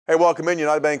Hey, welcome in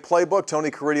United Bank Playbook.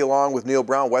 Tony Caridi along with Neil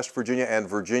Brown, West Virginia and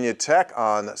Virginia Tech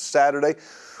on Saturday.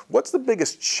 What's the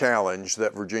biggest challenge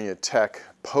that Virginia Tech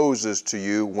poses to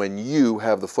you when you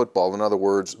have the football? In other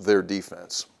words, their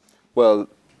defense. Well,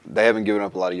 they haven't given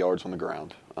up a lot of yards on the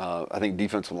ground. I think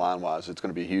defensive line-wise, it's going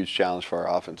to be a huge challenge for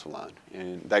our offensive line.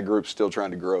 And that group's still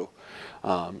trying to grow.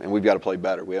 And we've got to play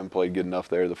better. We haven't played good enough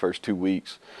there the first 2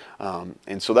 weeks.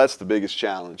 And so that's the biggest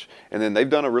challenge. And then they've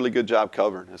done a really good job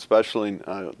covering, especially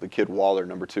the kid Waller,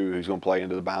 number 2, who's going to play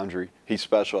into the boundary. He's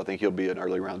special. I think he'll be an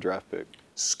early round draft pick.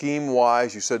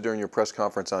 Scheme-wise, you said during your press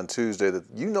conference on Tuesday that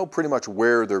you know pretty much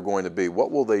where they're going to be. What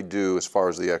will they do as far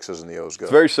as the X's and the O's go?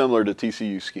 It's very similar to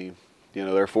TCU's scheme. You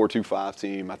know, they're a 4-2-5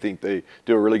 team. I think they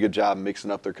do a really good job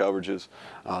mixing up their coverages.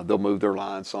 They'll move their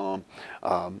line some.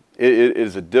 It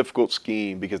is a difficult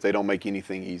scheme because they don't make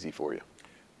anything easy for you.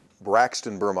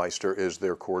 Braxton Burmeister is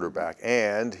their quarterback,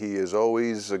 and he is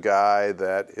always a guy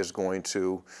that is going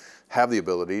to have the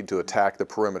ability to attack the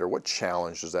perimeter. What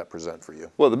challenge does that present for you?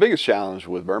 Well, the biggest challenge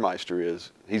with Burmeister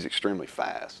is he's extremely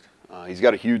fast. He's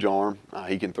got a huge arm.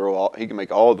 He can throw. He can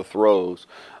make all the throws.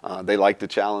 They like the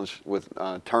challenge with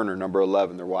Turner, number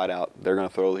 11. They're wide out. They're going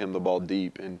to throw him the ball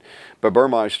deep. But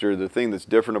Burmeister, the thing that's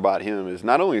different about him is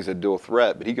not only is he a dual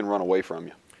threat, but he can run away from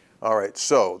you. All right,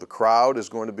 so the crowd is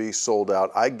going to be sold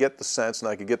out. I get the sense, and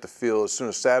I could get the feel as soon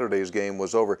as Saturday's game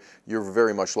was over, you're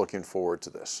very much looking forward to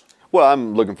this. Well,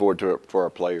 I'm looking forward to it for our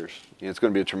players. You know, it's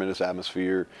going to be a tremendous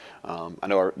atmosphere. I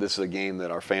know this is a game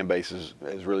that our fan base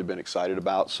has really been excited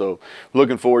about, so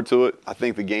looking forward to it. I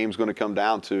think the game's going to come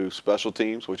down to special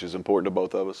teams, which is important to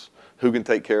both of us, who can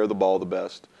take care of the ball the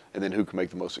best, and then who can make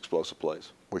the most explosive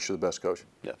plays. Wish you the best, Coach.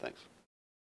 Yeah, thanks.